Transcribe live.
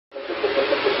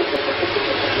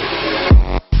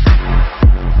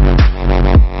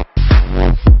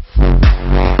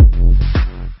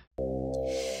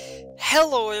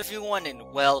Hello everyone and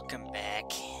welcome back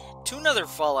to another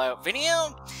Fallout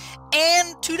video,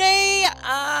 and today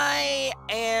I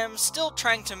am still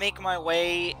trying to make my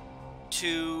way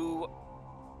to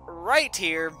right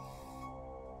here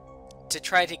to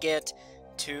try to get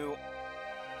to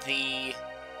the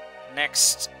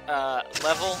next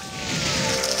level,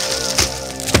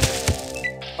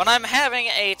 but I'm having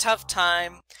a tough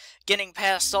time getting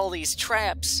past all these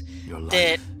traps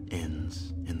that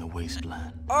ends in the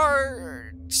wasteland.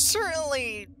 Are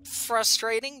certainly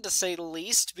frustrating, to say the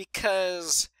least,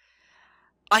 because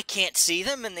I can't see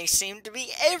them and they seem to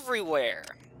be everywhere.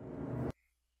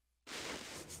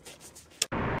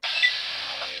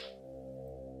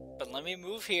 But let me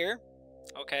move here.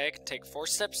 Okay, I can take 4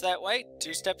 steps that way,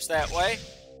 2 steps that way.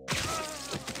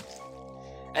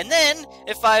 And then,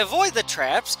 if I avoid the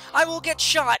traps, I will get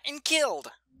shot and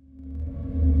killed.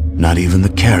 Not even the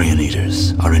Carrion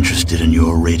Eaters are interested in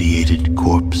your radiated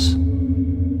corpse.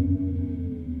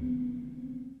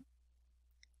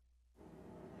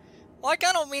 Like,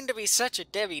 I don't mean to be such a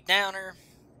Debbie Downer,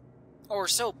 or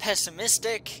so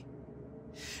pessimistic,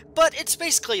 but it's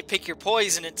basically a pick your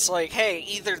poison. It's like, hey,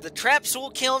 either the traps will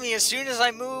kill me as soon as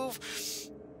I move,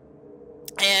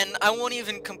 and I won't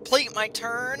even complete my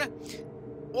turn,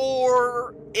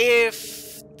 or if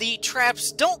the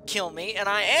traps don't kill me and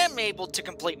I am able to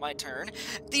complete my turn,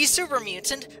 the super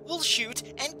mutant will shoot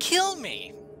and kill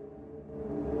me.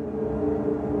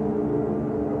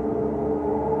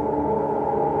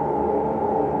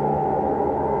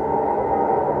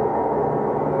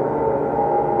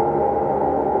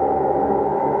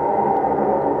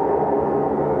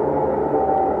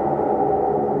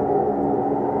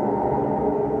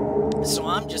 So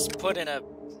I'm just put in a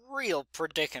real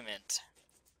predicament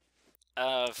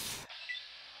of,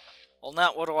 well,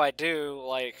 not what do I do,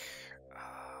 like,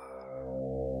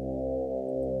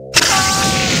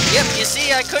 yep, you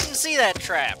see, I couldn't see that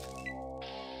trap.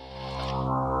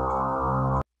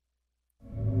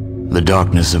 The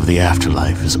darkness of the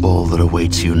afterlife is all that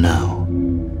awaits you now.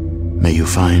 May you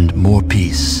find more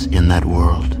peace in that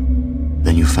world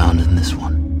than you found in this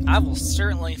one. I will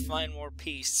certainly find more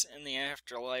peace in the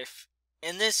afterlife,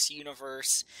 in this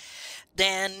universe,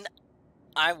 than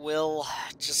I will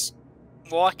just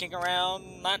walking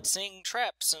around not seeing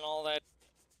traps and all that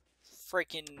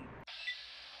freaking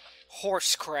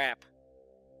horse crap.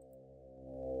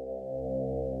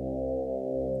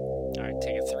 Alright,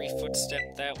 take a 3-foot step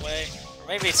that way. Or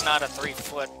maybe it's not a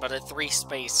 3-foot, but a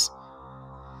 3-space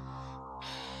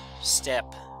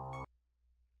step.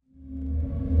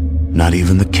 Not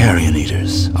even the Carrion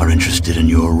Eaters are interested in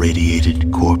your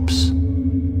radiated corpse.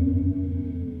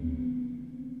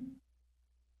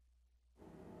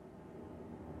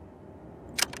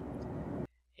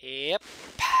 Yep.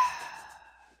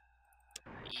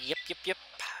 Yep.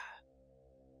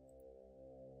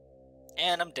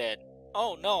 And I'm dead.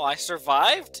 Oh no, I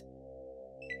survived?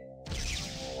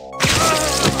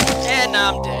 And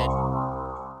I'm dead.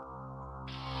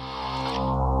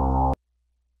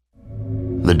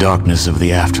 The darkness of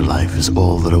the afterlife is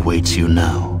all that awaits you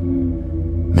now.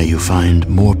 May you find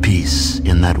more peace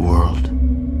in that world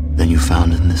than you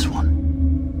found in this one.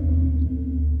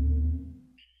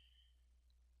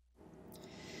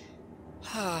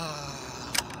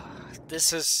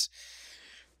 This is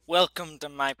welcome to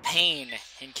my pain,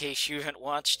 in case you haven't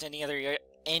watched any of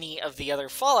the other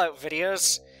Fallout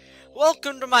videos.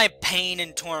 Welcome to my pain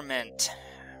and torment.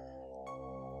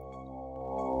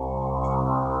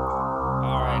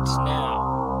 Alright, now.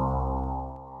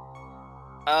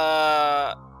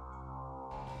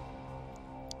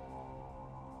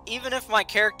 Even if my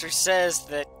character says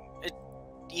that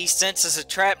he senses a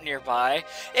trap nearby,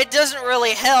 it doesn't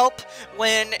really help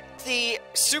when the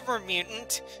super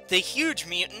mutant, the huge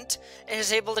mutant,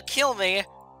 is able to kill me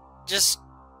just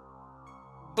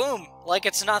boom, like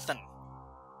it's nothing.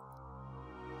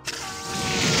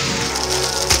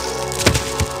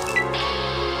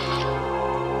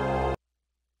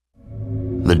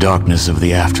 The darkness of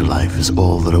the afterlife is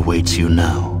all that awaits you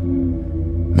now.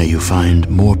 May you find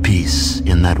more peace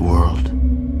in that world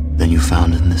than you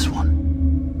found in this one.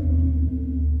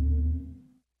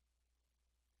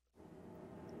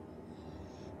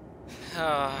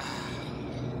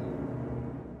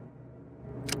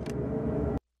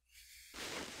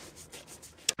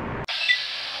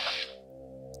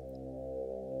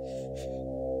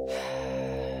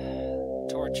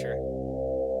 Torture.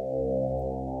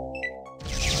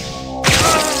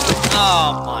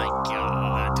 Oh my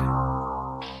god.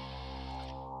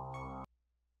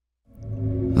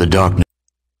 The darkness.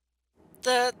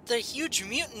 The huge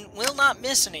mutant will not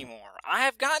miss anymore. I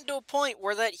have gotten to a point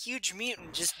where that huge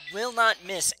mutant just will not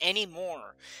miss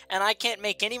anymore, and I can't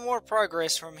make any more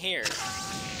progress from here.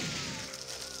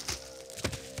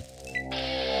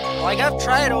 Like, I've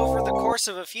tried over the course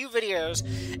of a few videos,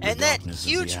 and that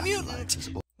huge mutant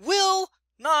will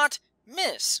not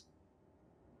miss.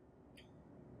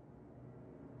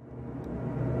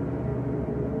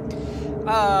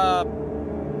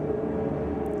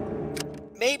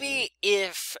 Maybe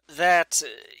if that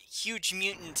huge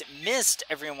mutant missed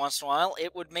every once in a while,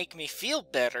 it would make me feel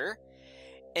better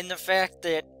in the fact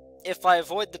that if I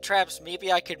avoid the traps,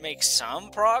 maybe I could make some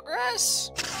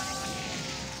progress?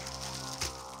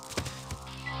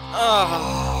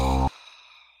 Oh.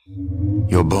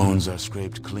 Your bones are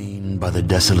scraped clean by the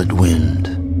desolate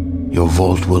wind. Your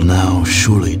vault will now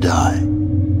surely die,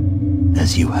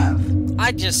 as you have.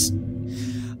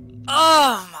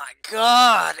 Oh my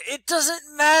god! It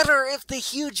doesn't matter if the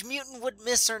huge mutant would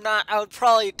miss or not, I would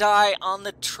probably die on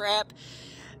the trap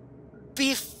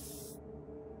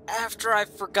after I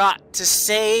forgot to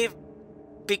save,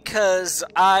 because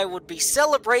I would be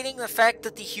celebrating the fact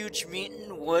that the huge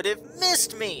mutant would have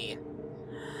missed me.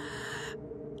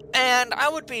 And I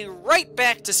would be right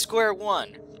back to square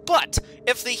one. But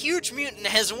if the huge mutant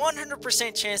has a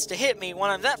 100% chance to hit me when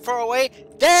I'm that far away,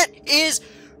 that is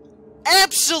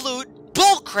absolute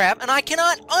bullcrap, and I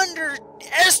cannot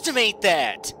underestimate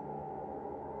that.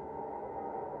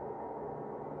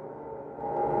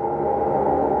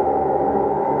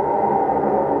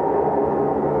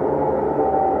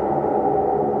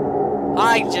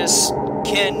 I just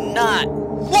cannot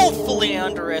woefully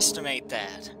underestimate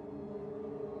that.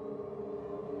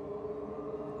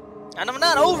 And I'm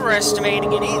not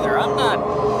overestimating it either. I'm not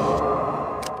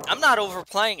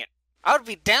overplaying it. I would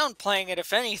be downplaying it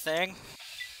if anything.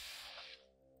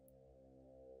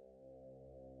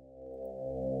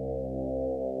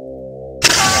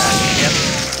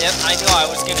 Yep, I knew I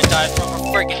was gonna die from a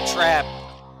friggin' trap.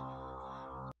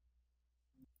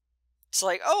 It's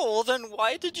like, oh, well then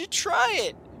why did you try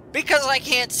it? Because I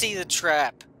can't see the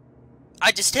trap.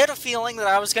 I just had a feeling that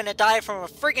I was gonna die from a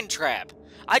friggin' trap.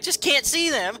 I just can't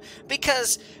see them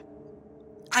because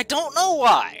I don't know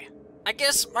why. I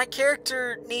guess my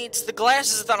character needs the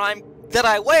glasses that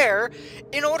I wear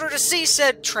in order to see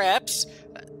said traps,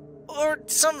 or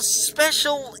some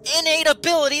special innate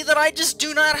ability that I just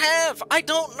do not have. I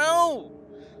don't know,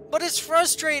 but it's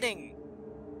frustrating.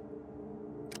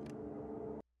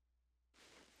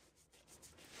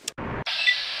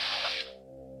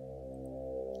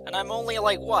 And I'm only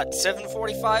like, what,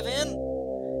 7:45 in?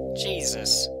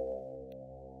 Jesus.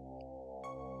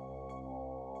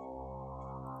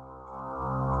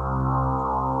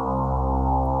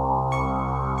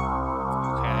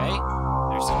 Okay,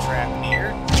 there's a trap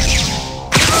near.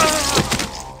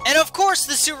 And of course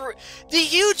the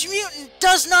huge mutant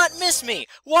does not miss me.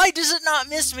 Why does it not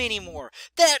miss me anymore?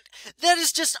 That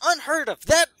is just unheard of.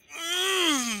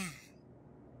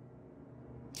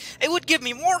 It would give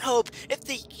me more hope if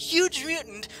the huge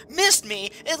mutant missed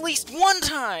me at least one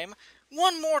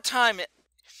more time,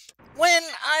 when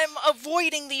I'm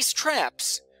avoiding these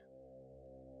traps.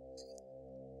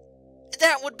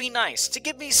 That would be nice, to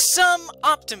give me some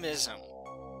optimism.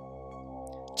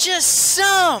 Just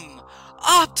some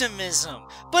optimism.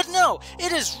 But no,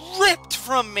 it is ripped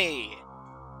from me.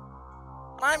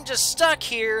 I'm just stuck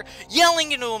here,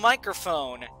 yelling into a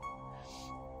microphone,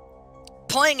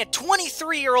 playing a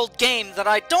 23-year-old game that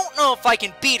I don't know if I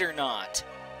can beat or not.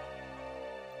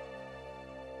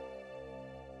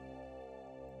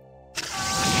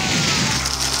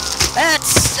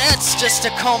 That's just a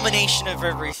culmination of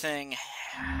everything.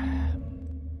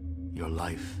 Your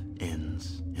life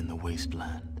ends in the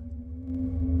wasteland.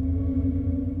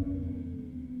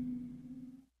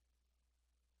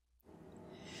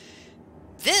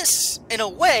 This, in a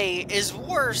way, is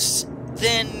worse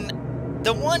than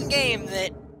the one game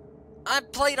that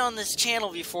I've played on this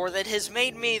channel before that has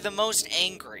made me the most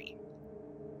angry.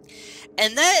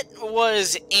 And that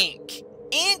was Ink.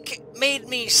 Ink made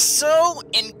me so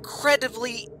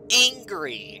incredibly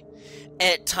angry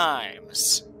at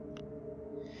times.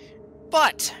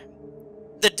 But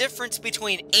the difference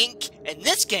between Ink and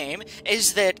this game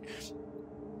is that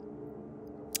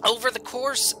over the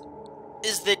course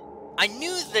is that I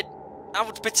knew that I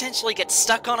would potentially get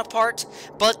stuck on a part,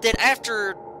 but that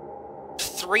after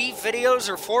 3 videos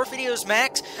or 4 videos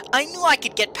max, I knew I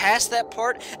could get past that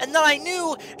part, and that I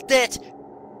knew that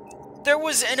there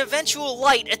was an eventual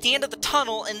light at the end of the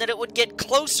tunnel, and that it would get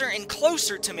closer and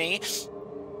closer to me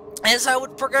as I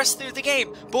would progress through the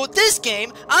game. But with this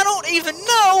game, I don't even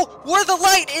know where the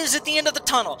light is at the end of the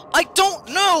tunnel. I don't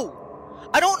know!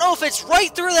 I don't know if it's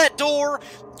right through that door,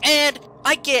 and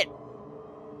I get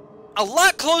a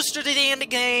lot closer to the end of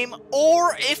the game,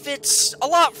 or if it's a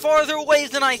lot farther away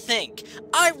than I think.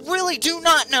 I really do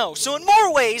not know. So in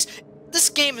more ways, this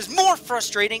game is more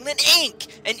frustrating than Ink.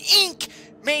 And Ink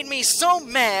made me so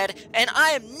mad, and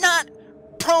I am not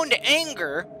prone to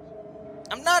anger.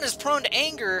 I'm not as prone to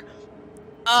anger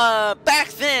back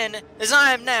then as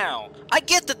I am now. I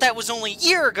get that that was only a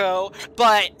year ago,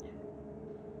 but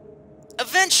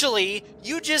eventually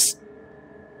you just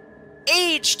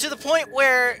age to the point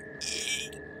where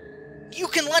you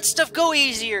can let stuff go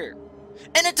easier,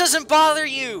 and it doesn't bother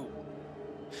you.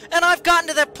 And I've gotten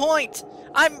to that point.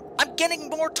 I'm getting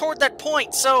more toward that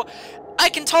point, so I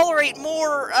can tolerate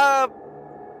more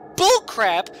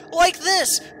bullcrap like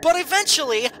this. But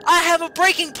eventually, I have a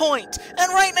breaking point,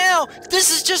 and right now,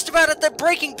 this is just about at that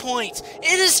breaking point.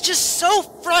 It is just so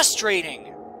frustrating.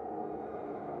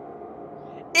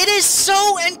 It is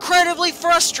so incredibly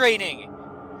frustrating.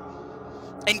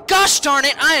 And gosh darn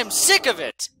it, I am sick of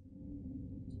it!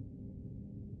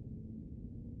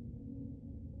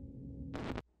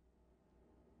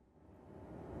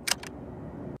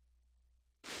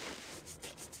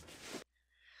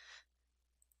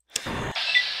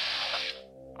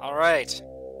 Alright.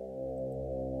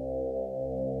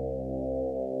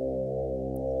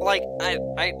 Like,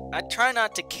 I try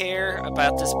not to care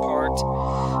about this part,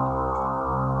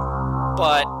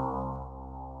 but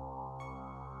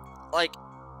like,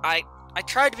 I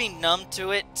try to be numb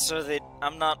to it so that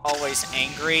I'm not always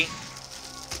angry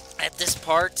at this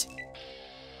part,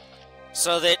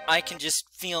 so that I can just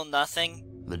feel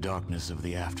nothing. The darkness of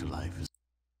the afterlife is...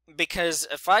 Because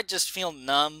if I just feel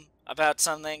numb about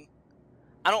something,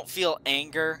 I don't feel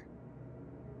anger,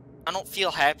 I don't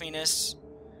feel happiness,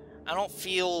 I don't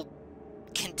feel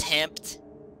contempt,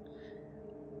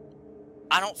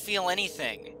 I don't feel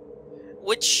anything.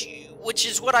 Which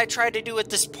is what I try to do at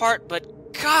this part,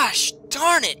 but gosh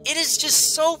darn it, it is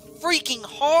just so freaking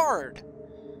hard.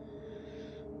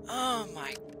 Oh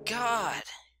my god.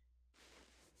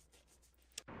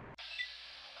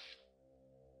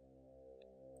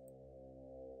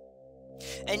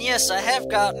 And yes, I have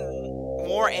gotten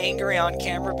more angry on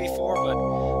camera before,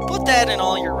 but put that in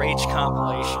all your rage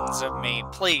compilations of me.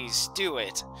 Please, do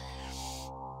it.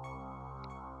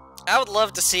 I would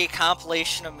love to see a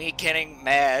compilation of me getting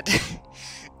mad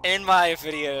in my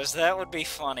videos. That would be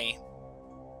funny.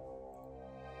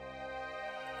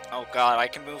 Oh god, I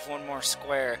can move one more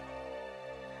square.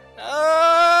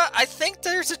 I think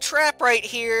there's a trap right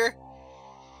here.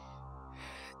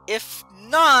 If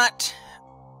not,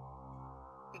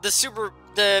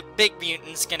 the big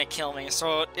mutant's gonna kill me,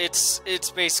 so it's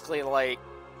basically like...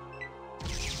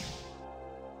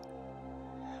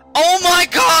 Oh my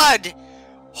god!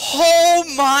 Oh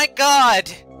my god!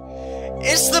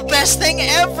 It's the best thing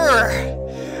ever!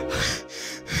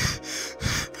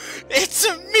 It's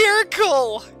a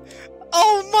miracle!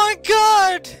 Oh my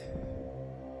god!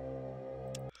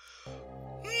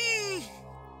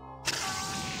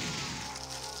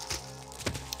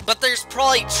 But there's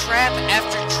probably trap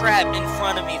after trap in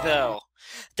front of me, though.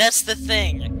 That's the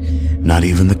thing. Not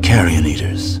even the carrion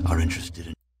eaters are interested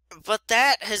in... But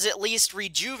that has at least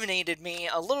rejuvenated me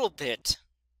a little bit.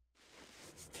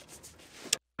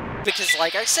 Because,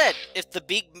 like I said, if the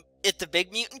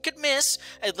big mutant could miss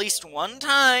at least one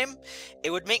time, it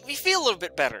would make me feel a little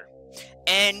bit better.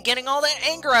 And getting all that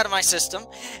anger out of my system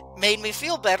made me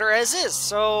feel better as is.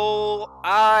 So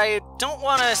I don't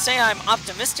want to say I'm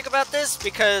optimistic about this,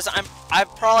 because I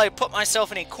probably put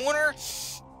myself in a corner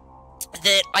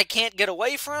that I can't get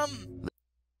away from,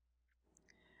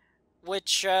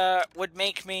 which would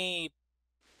make me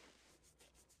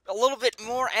a little bit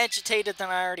more agitated than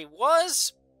I already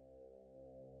was.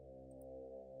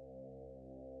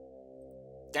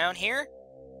 Down here?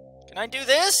 Can I do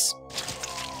this?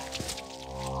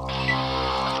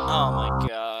 Oh my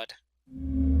god.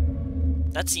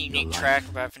 That's a unique track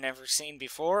I've never seen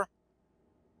before.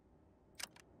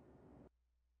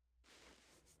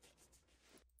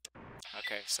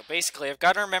 Okay, so basically I've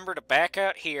got to remember to back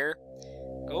out here,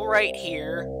 go right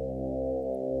here.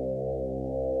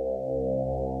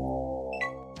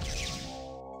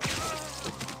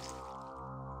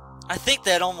 I think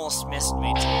that almost missed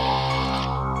me too.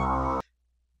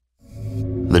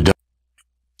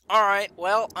 Alright,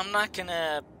 well, I'm not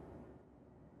gonna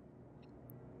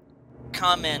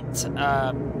comment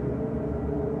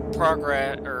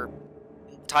progress or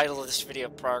title of this video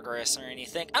progress or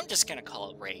anything. I'm just gonna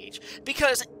call it rage,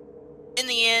 because in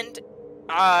the end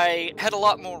I had a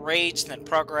lot more rage than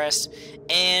progress,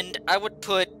 and I would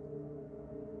put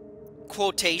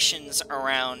quotations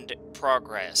around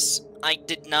progress I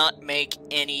did not make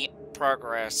any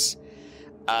progress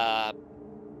at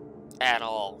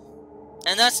all.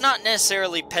 And that's not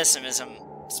necessarily pessimism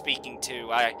speaking to.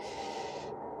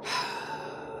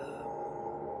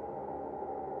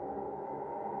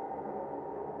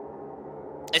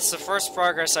 It's the first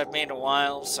progress I've made in a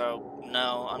while, so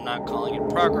no, I'm not calling it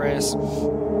progress.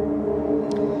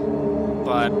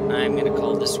 But I'm gonna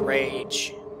call this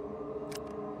rage.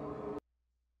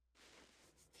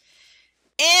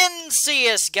 And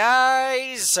CS,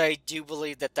 guys, I do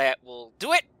believe that will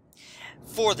do it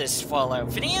for this Fallout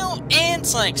video.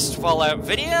 And next Fallout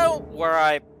video, where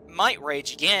I might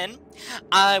rage again,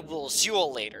 I will see you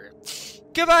all later.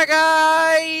 Goodbye,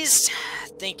 guys!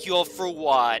 Thank you all for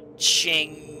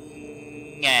watching.